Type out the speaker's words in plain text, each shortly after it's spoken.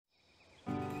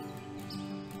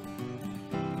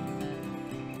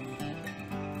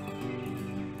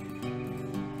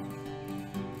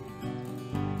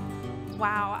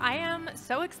Wow, I am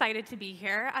so excited to be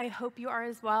here. I hope you are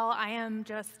as well. I am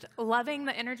just loving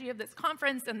the energy of this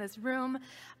conference and this room.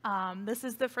 This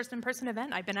is the first in-person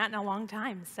event I've been at in a long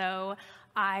time, so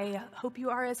I hope you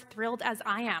are as thrilled as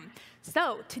I am.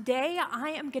 So today I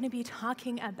am going to be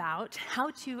talking about how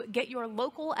to get your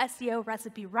local SEO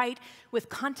recipe right with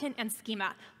content and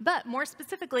schema. But more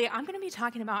specifically, I'm going to be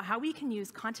talking about how we can use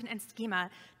content and schema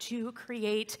to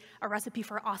create a recipe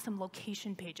for awesome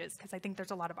location pages, because I think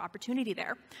there's a lot of opportunity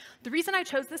there. The reason I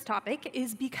chose this topic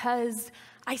is because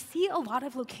I see a lot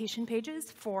of location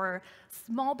pages for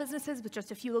small businesses with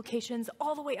just a few locations,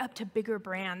 all the way up to bigger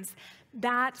brands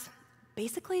that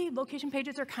basically, location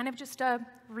pages are kind of just a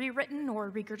rewritten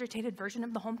or regurgitated version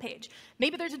of the homepage.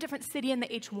 Maybe there's a different city in the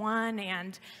H1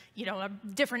 and a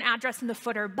different address in the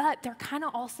footer, but they're kind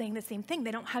of all saying the same thing.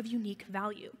 They don't have unique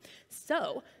value.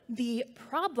 So the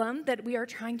problem that we are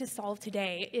trying to solve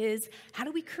today is how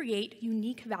do we create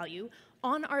unique value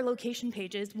on our location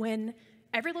pages when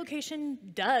every location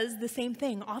does the same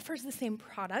thing, offers the same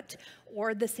product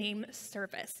or the same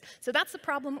service. So that's the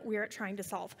problem we're trying to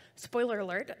solve. Spoiler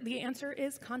alert, the answer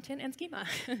is content and schema.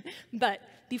 But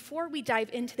before we dive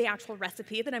into the actual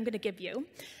recipe that I'm going to give you,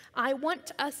 I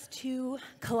want us to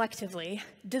collectively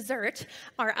desert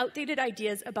our outdated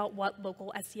ideas about what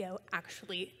local SEO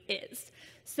actually is.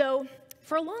 So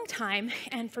for a long time,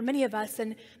 and for many of us,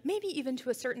 and maybe even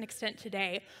to a certain extent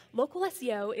today, local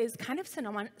SEO is kind of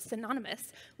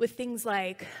synonymous with things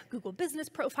like Google Business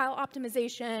Profile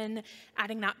optimization,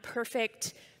 adding that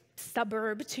perfect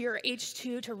suburb to your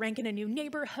H2 to rank in a new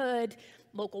neighborhood,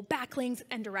 local backlinks,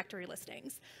 and directory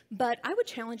listings. But I would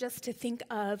challenge us to think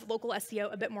of local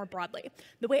SEO a bit more broadly.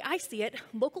 The way I see it,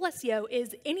 local SEO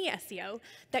is any SEO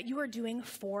that you are doing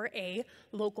for a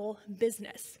local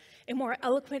business. A more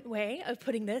eloquent way of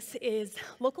putting this is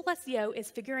local SEO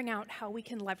is figuring out how we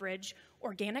can leverage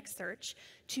organic search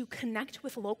to connect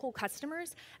with local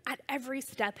customers at every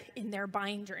step in their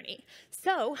buying journey.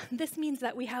 So this means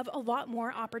that we have a lot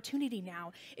more opportunity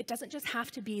now. It doesn't just have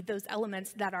to be those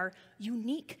elements that are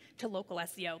unique to local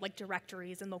SEO, like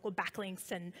directories and local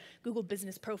backlinks and Google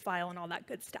Business Profile and all that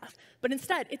good stuff. But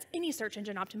instead, it's any search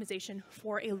engine optimization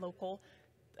for a local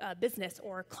business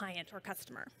or client or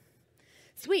customer.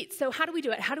 Sweet, so how do we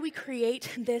do it? How do we create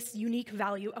this unique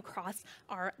value across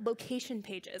our location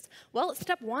pages? Well,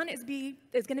 step one is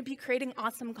going to be creating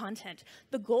awesome content.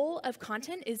 The goal of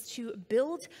content is to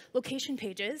build location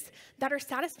pages that are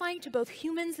satisfying to both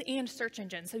humans and search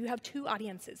engines, so you have two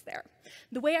audiences there.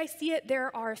 The way I see it,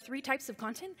 there are three types of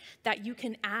content that you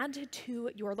can add to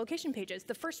your location pages.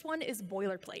 The first one is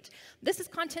boilerplate. This is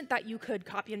content that you could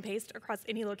copy and paste across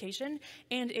any location,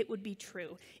 and it would be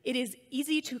true. It is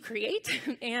easy to create,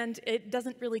 and it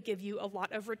doesn't really give you a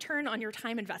lot of return on your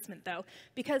time investment, though,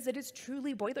 because it is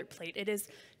truly boilerplate. It is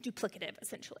duplicative,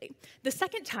 essentially. The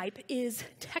second type is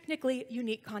technically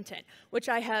unique content, which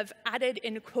I have added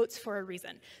in quotes for a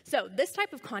reason. So this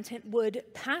type of content would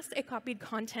pass a copied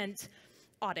content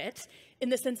audit in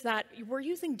the sense that we're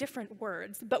using different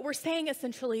words, but we're saying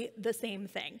essentially the same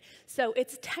thing. So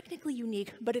it's technically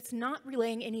unique, but it's not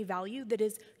relaying any value that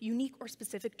is unique or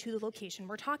specific to the location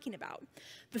we're talking about.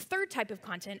 The third type of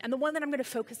content, and the one that I'm going to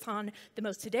focus on the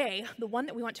most today, the one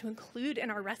that we want to include in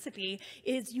our recipe,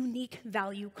 is unique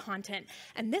value content.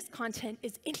 And this content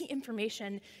is any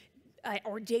information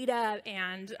or data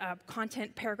and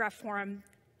content, paragraph form,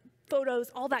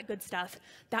 photos, all that good stuff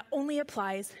that only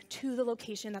applies to the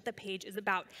location that the page is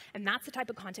about. And that's the type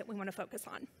of content we want to focus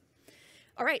on.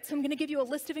 All right, so I'm going to give you a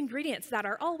list of ingredients that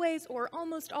are always or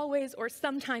almost always or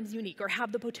sometimes unique or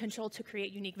have the potential to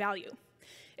create unique value.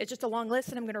 It's just a long list,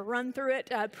 and I'm going to run through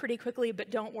it pretty quickly,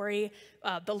 but don't worry,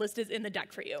 the list is in the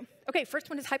deck for you. Okay, first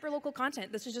one is hyperlocal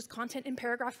content. This is just content in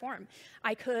paragraph form.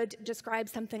 I could describe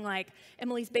something like,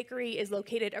 Emily's Bakery is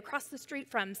located across the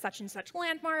street from such and such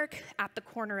landmark, at the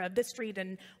corner of this street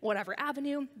and whatever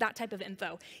avenue, that type of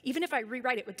info. Even if I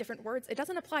rewrite it with different words, it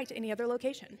doesn't apply to any other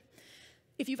location.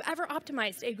 If you've ever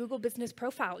optimized a Google Business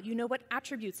Profile, you know what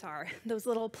attributes are, those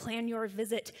little plan your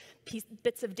visit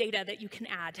bits of data that you can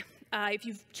add. If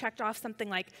you've checked off something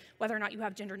like whether or not you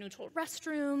have gender-neutral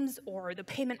restrooms or the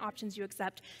payment options you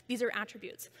accept, these are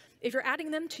attributes. If you're adding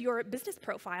them to your business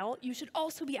profile, you should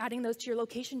also be adding those to your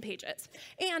location pages.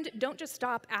 And don't just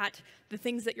stop at the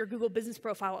things that your Google Business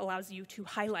Profile allows you to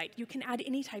highlight. You can add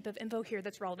any type of info here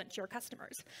that's relevant to your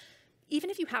customers. Even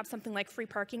if you have something like free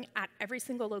parking at every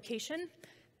single location,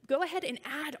 go ahead and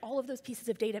add all of those pieces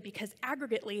of data because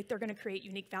aggregately, they're going to create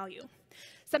unique value.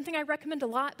 Something I recommend a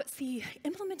lot but see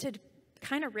implemented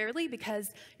kind of rarely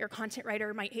because your content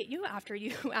writer might hate you after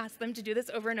you ask them to do this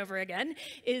over and over again,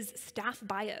 is staff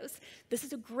bios. This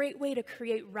is a great way to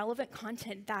create relevant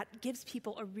content that gives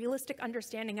people a realistic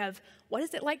understanding of what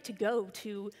is it like to go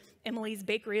to Emily's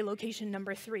Bakery location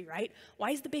number 3, right?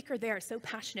 Why is the baker there so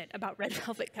passionate about red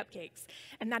velvet cupcakes?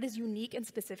 And that is unique and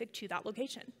specific to that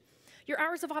location. Your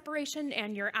hours of operation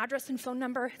and your address and phone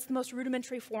number, it's the most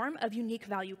rudimentary form of unique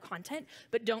value content,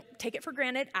 but don't take it for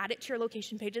granted, add it to your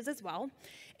location pages as well.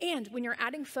 And when you're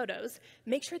adding photos,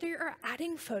 make sure that you're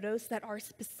adding photos that are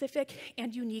specific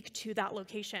and unique to that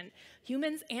location.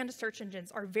 Humans and search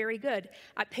engines are very good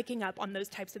at picking up on those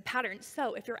types of patterns.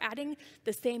 So if you're adding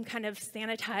the same kind of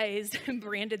sanitized,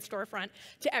 branded storefront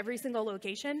to every single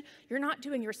location, you're not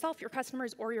doing yourself, your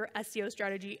customers, or your SEO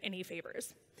strategy any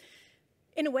favors.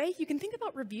 In a way, you can think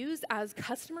about reviews as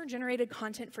customer-generated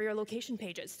content for your location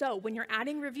pages. So when you're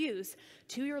adding reviews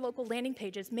to your local landing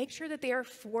pages, make sure that they are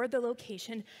for the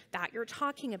location that you're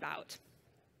talking about.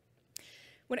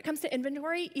 When it comes to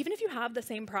inventory, even if you have the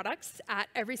same products at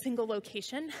every single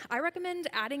location, I recommend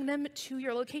adding them to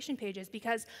your location pages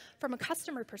because from a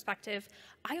customer perspective,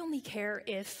 I only care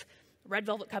if red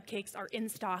velvet cupcakes are in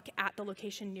stock at the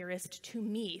location nearest to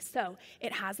me. So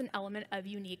it has an element of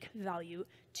unique value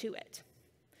to it.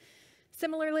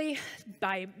 Similarly,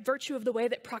 by virtue of the way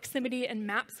that proximity and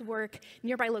maps work,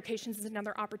 nearby locations is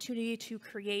another opportunity to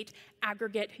create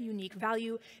aggregate unique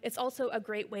value. It's also a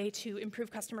great way to improve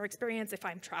customer experience if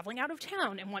I'm traveling out of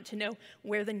town and want to know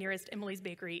where the nearest Emily's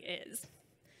Bakery is.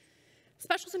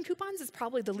 Specials and coupons is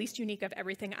probably the least unique of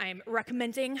everything I'm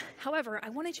recommending. However, I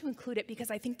wanted to include it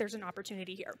because I think there's an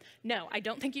opportunity here. No, I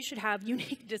don't think you should have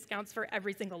unique discounts for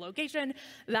every single location.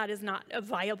 That is not a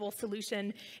viable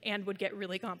solution and would get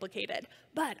really complicated.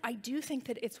 But I do think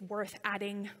that it's worth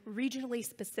adding regionally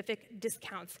specific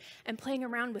discounts and playing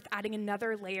around with adding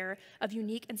another layer of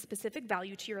unique and specific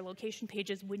value to your location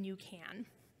pages when you can.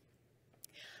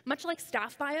 Much like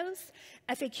staff bios,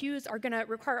 FAQs are going to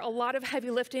require a lot of heavy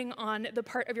lifting on the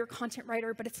part of your content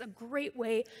writer, but it's a great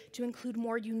way to include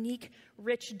more unique,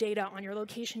 rich data on your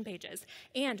location pages.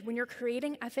 And when you're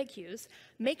creating FAQs,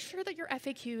 make sure that your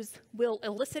FAQs will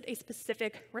elicit a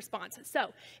specific response.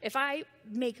 So if I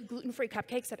make gluten-free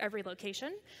cupcakes at every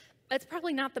location, it's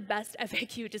probably not the best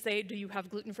FAQ to say, do you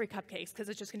have gluten-free cupcakes? Because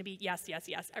it's just going to be yes, yes,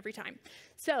 yes every time.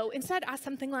 So instead, ask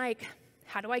something like,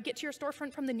 how do I get to your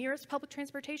storefront from the nearest public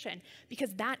transportation?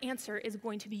 Because that answer is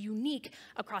going to be unique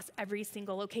across every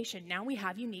single location. Now we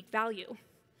have unique value.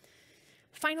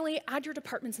 Finally, add your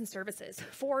departments and services.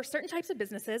 For certain types of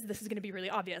businesses, this is going to be really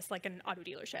obvious, like an auto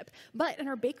dealership. But in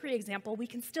our bakery example, we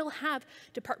can still have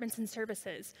departments and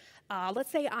services.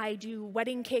 Let's say I do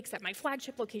wedding cakes at my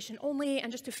flagship location only,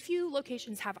 and just a few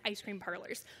locations have ice cream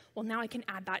parlors. Well, now I can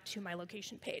add that to my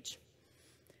location page.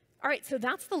 All right, so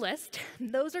that's the list.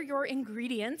 Those are your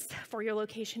ingredients for your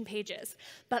location pages.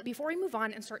 But before we move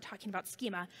on and start talking about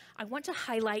schema, I want to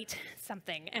highlight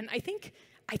something. And I think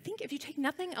if you take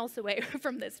nothing else away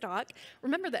from this talk,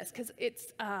 remember this, because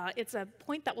it's a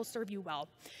point that will serve you well.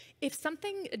 If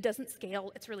something doesn't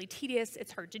scale, it's really tedious,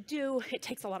 it's hard to do, it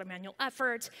takes a lot of manual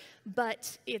effort,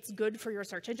 but it's good for your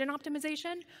search engine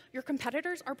optimization, your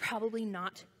competitors are probably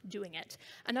not doing it.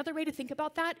 Another way to think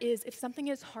about that is if something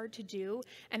is hard to do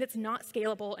and it's not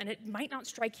scalable and it might not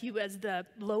strike you as the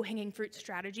low-hanging fruit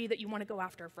strategy that you want to go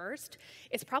after first,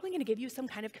 it's probably going to give you some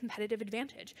kind of competitive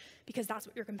advantage because that's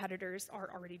what your competitors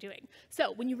are already doing.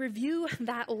 So when you review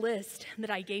that list that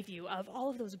I gave you of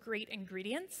all of those great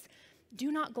ingredients, do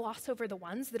not gloss over the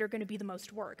ones that are going to be the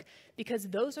most work, because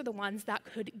those are the ones that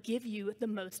could give you the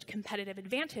most competitive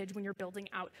advantage when you're building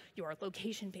out your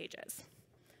location pages.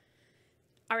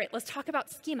 All right, let's talk about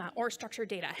schema or structured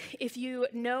data. If you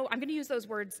know, I'm going to use those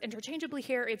words interchangeably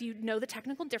here. If you know the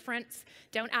technical difference,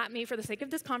 don't at me for the sake of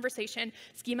this conversation.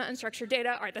 Schema and structured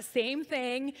data are the same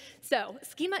thing. So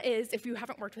schema is, if you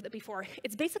haven't worked with it before,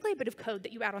 it's basically a bit of code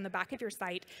that you add on the back of your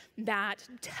site that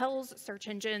tells search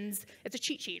engines, it's a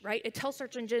cheat sheet, right? It tells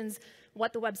search engines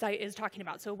what the website is talking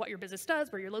about. So what your business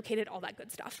does, where you're located, all that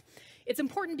good stuff. It's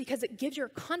important because it gives your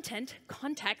content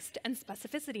context and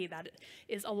specificity that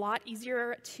is a lot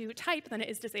easier to type than it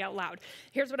is to say out loud.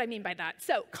 Here's what I mean by that.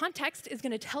 So context is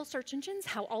going to tell search engines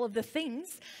how all of the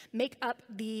things make up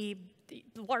the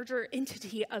larger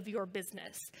entity of your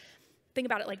business. Think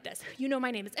about it like this. You know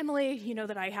my name is Emily, you know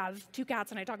that I have 2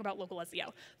 cats and I talk about local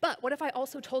SEO. But what if I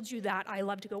also told you that I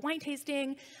love to go wine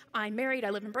tasting, I'm married, I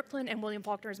live in Brooklyn, and William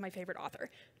Faulkner is my favorite author?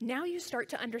 Now you start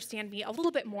to understand me a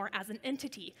little bit more as an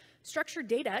entity. Structured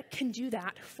data can do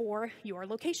that for your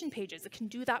location pages. It can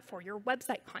do that for your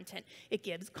website content. It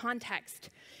gives context.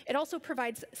 It also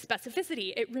provides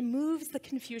specificity. It removes the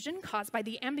confusion caused by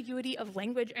the ambiguity of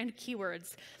language and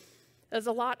keywords. There's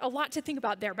a lot to think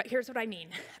about there, but here's what I mean.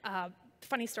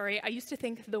 Funny story, I used to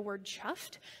think the word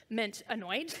chuffed meant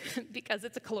annoyed because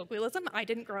it's a colloquialism I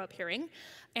didn't grow up hearing.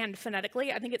 And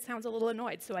phonetically, I think it sounds a little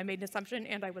annoyed, so I made an assumption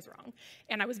and I was wrong.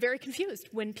 And I was very confused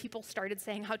when people started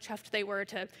saying how chuffed they were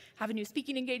to have a new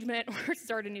speaking engagement or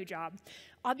start a new job.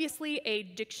 Obviously, a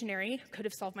dictionary could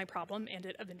have solved my problem, and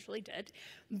it eventually did.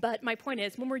 But my point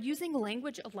is, when we're using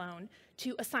language alone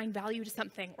to assign value to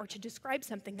something or to describe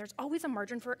something, there's always a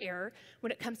margin for error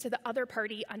when it comes to the other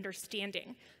party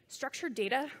understanding. Structured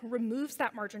data removes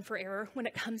that margin for error when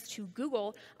it comes to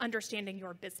Google understanding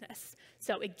your business.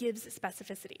 So it gives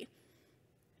specificity.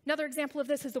 Another example of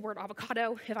this is the word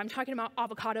avocado. If I'm talking about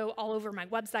avocado all over my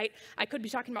website, I could be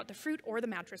talking about the fruit or the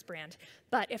mattress brand.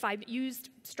 But if I've used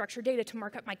structured data to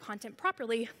mark up my content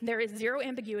properly, there is zero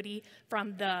ambiguity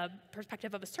from the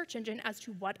perspective of a search engine as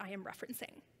to what I am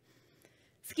referencing.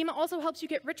 Schema also helps you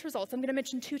get rich results. I'm going to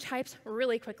mention 2 types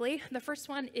really quickly. The first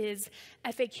one is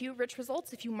FAQ rich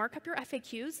results. If you mark up your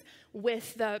FAQs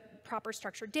with the proper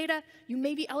structured data, you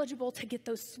may be eligible to get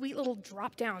those sweet little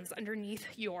drop downs underneath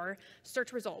your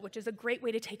search result, which is a great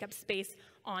way to take up space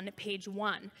on page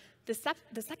 1. The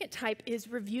second type is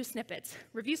review snippets.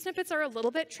 Review snippets are a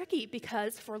little bit tricky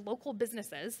because for local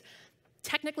businesses,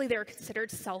 technically they're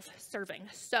considered self-serving.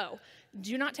 So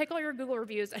do not take all your Google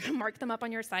reviews and mark them up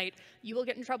on your site. You will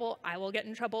get in trouble, I will get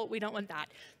in trouble, we don't want that.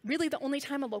 Really, the only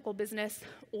time a local business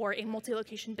or a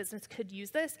multi-location business could use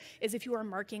this is if you are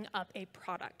marking up a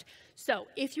product. So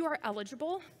if you are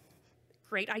eligible,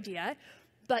 great idea,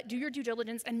 but do your due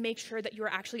diligence and make sure that you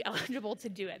are actually eligible to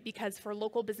do it, because for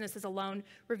local businesses alone,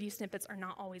 review snippets are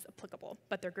not always applicable,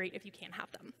 but they're great if you can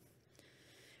have them.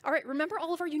 All right, remember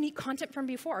all of our unique content from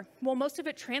before? Well, most of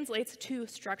it translates to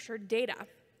structured data.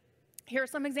 Here are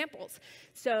some examples.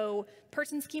 So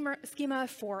person schema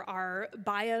for our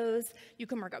bios. You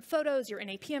can mark up photos, your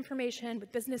NAP information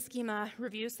with business schema,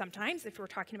 reviews sometimes if we're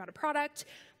talking about a product,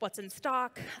 what's in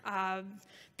stock,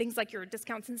 things like your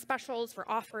discounts and specials for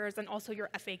offers, and also your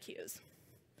FAQs.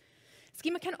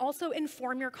 Schema can also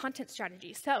inform your content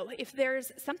strategy. So if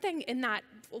there's something in that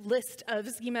list of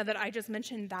schema that I just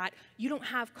mentioned that you don't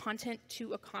have content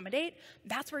to accommodate,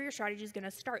 that's where your strategy is going to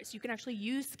start. So you can actually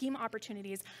use schema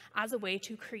opportunities as a way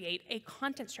to create a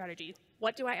content strategy.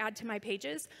 What do I add to my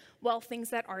pages? Well, things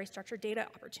that are a structured data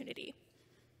opportunity.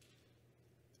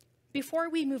 Before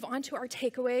we move on to our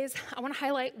takeaways, I want to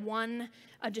highlight one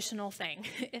additional thing.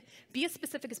 Be as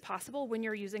specific as possible when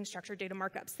you're using structured data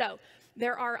markups. So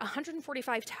there are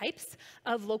 145 types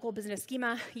of local business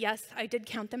schema. Yes, I did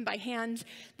count them by hand.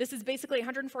 This is basically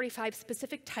 145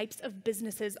 specific types of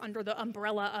businesses under the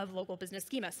umbrella of local business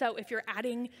schema. So if you're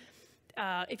adding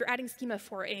schema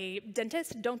for a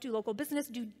dentist, don't do local business,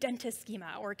 do dentist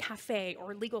schema or cafe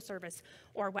or legal service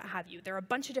or what have you. There are a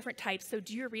bunch of different types, so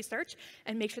do your research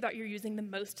and make sure that you're using the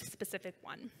most specific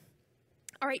one.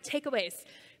 All right, takeaways.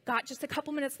 Got just a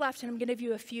couple minutes left, and I'm going to give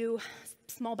you a few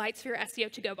small bites for your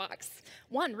SEO to-go box.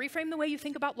 1, reframe the way you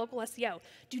think about local SEO.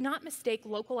 Do not mistake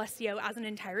local SEO as an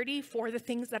entirety for the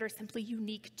things that are simply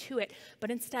unique to it, but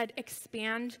instead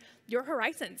expand your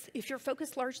horizons. If you're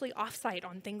focused largely off-site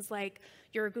on things like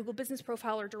your Google business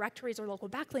profile or directories or local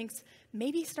backlinks,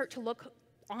 maybe start to look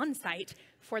on-site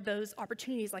for those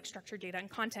opportunities like structured data and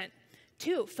content.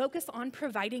 2, focus on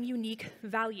providing unique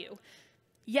value.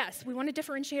 Yes, we want to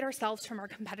differentiate ourselves from our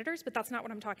competitors, but that's not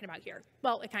what I'm talking about here.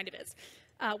 Well, it kind of is.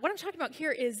 What I'm talking about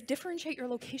here is differentiate your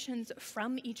locations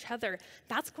from each other.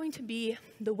 That's going to be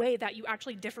the way that you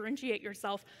actually differentiate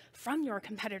yourself from your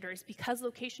competitors, because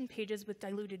location pages with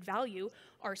diluted value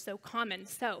are so common.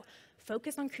 So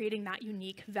focus on creating that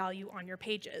unique value on your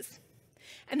pages.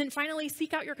 And then finally,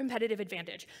 seek out your competitive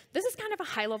advantage. This is kind of a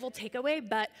high-level takeaway,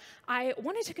 but I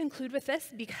wanted to conclude with this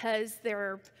because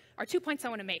there are 2 points I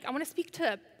want to make. I want to speak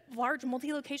to large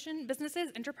multi-location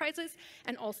businesses, enterprises,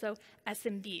 and also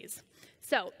SMBs.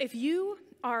 So if you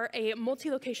are a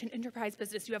multi-location enterprise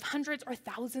business, you have hundreds or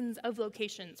thousands of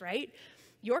locations, right?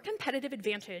 Your competitive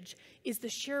advantage is the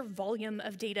sheer volume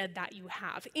of data that you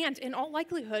have. And in all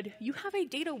likelihood, you have a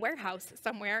data warehouse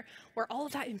somewhere where all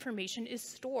of that information is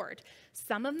stored.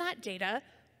 Some of that data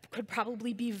could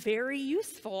probably be very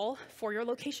useful for your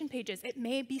location pages. It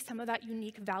may be some of that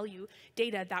unique value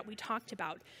data that we talked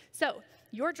about. So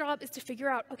your job is to figure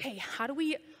out, okay, how do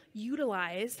we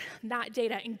utilize that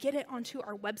data and get it onto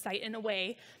our website in a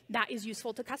way that is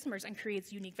useful to customers and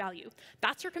creates unique value?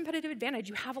 That's your competitive advantage.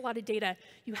 You have a lot of data.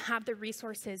 You have the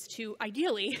resources to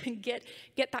ideally get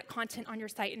that content on your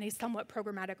site in a somewhat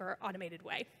programmatic or automated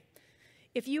way.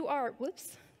 If you are,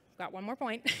 whoops, got one more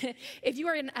point. If you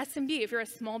are an SMB, if you're a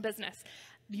small business,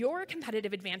 your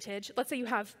competitive advantage, let's say you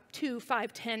have 2,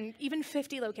 5, 10, even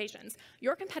 50 locations,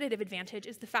 your competitive advantage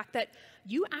is the fact that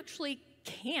you actually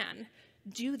can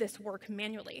do this work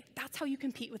manually. That's how you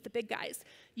compete with the big guys.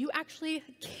 You actually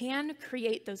can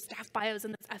create those staff bios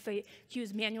and those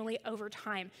FAQs manually over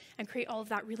time and create all of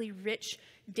that really rich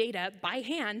data by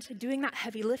hand, doing that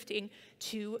heavy lifting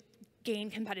to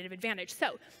gain competitive advantage.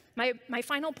 So my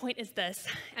final point is this,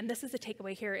 and this is the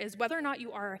takeaway here, is whether or not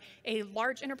you are a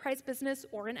large enterprise business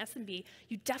or an SMB,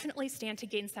 you definitely stand to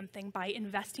gain something by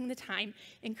investing the time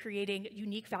in creating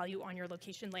unique value on your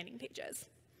location landing pages.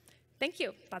 Thank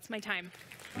you. That's my time.